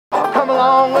Come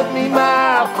along with me,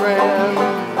 my friend.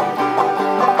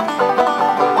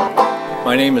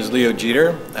 My name is Leo Jeter,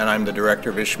 and I'm the director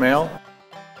of Ishmael.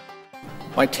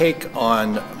 My take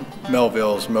on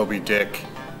Melville's Moby Dick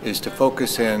is to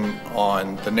focus in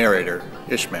on the narrator,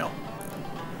 Ishmael.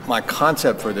 My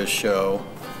concept for this show,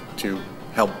 to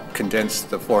help condense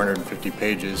the 450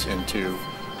 pages into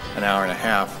an hour and a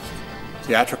half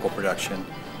theatrical production,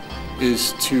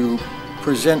 is to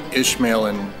present Ishmael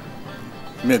in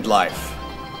midlife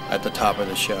at the top of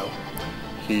the show.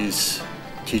 He's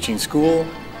teaching school,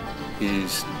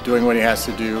 he's doing what he has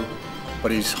to do,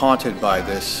 but he's haunted by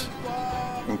this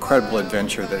incredible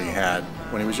adventure that he had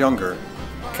when he was younger.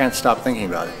 Can't stop thinking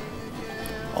about it.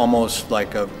 Almost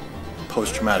like a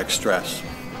post-traumatic stress.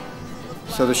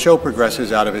 So the show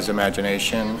progresses out of his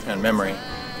imagination and memory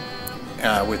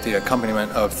with the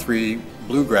accompaniment of 3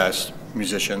 bluegrass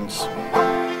musicians.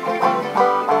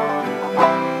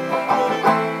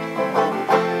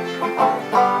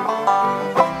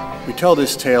 We tell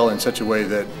this tale in such a way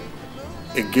that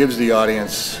it gives the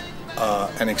audience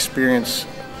an experience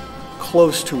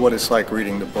close to what it's like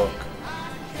reading the book.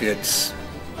 It's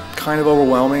kind of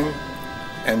overwhelming,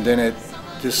 and then it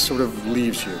just sort of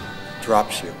leaves you,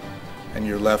 drops you, and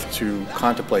you're left to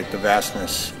contemplate the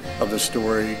vastness of the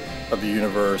story, of the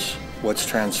universe, what's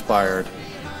transpired,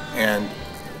 and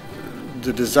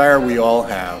the desire we all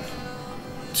have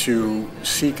to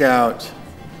seek out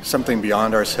something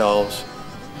beyond ourselves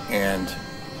and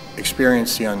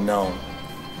experience the unknown.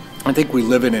 I think we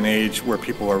live in an age where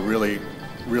people are really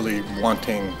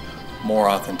wanting more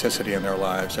authenticity in their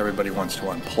lives. Everybody wants to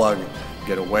unplug,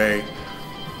 get away.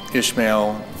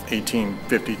 Ishmael,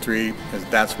 1853,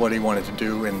 that's what he wanted to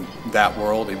do in that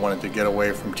world. He wanted to get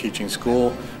away from teaching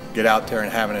school, get out there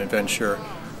and have an adventure.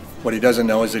 What he doesn't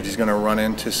know is that he's going to run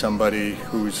into somebody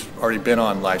who's already been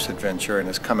on life's adventure and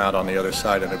has come out on the other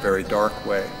side in a very dark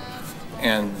way.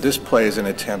 And this play is an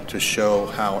attempt to show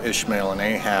how Ishmael and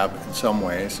Ahab, in some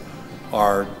ways,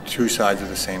 are 2 sides of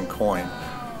the same coin.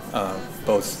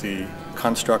 Both the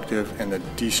constructive and the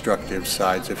destructive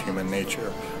sides of human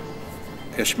nature.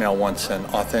 Ishmael wants an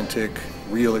authentic,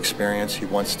 real experience. He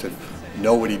wants to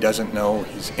know what he doesn't know.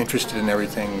 He's interested in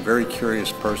everything, very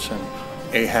curious person.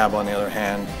 Ahab, on the other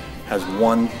hand, has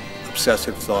one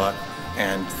obsessive thought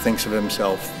and thinks of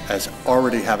himself as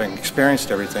already having experienced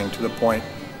everything, to the point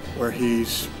where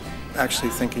he's actually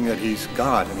thinking that he's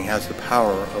God and he has the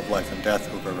power of life and death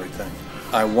over everything.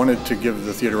 I wanted to give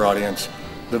the theater audience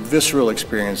the visceral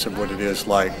experience of what it is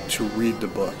like to read the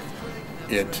book.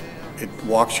 It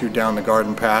walks you down the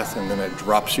garden path, and then it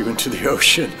drops you into the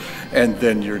ocean, and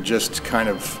then you're just kind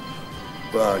of,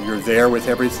 you're there with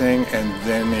everything, and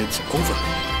then it's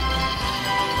over.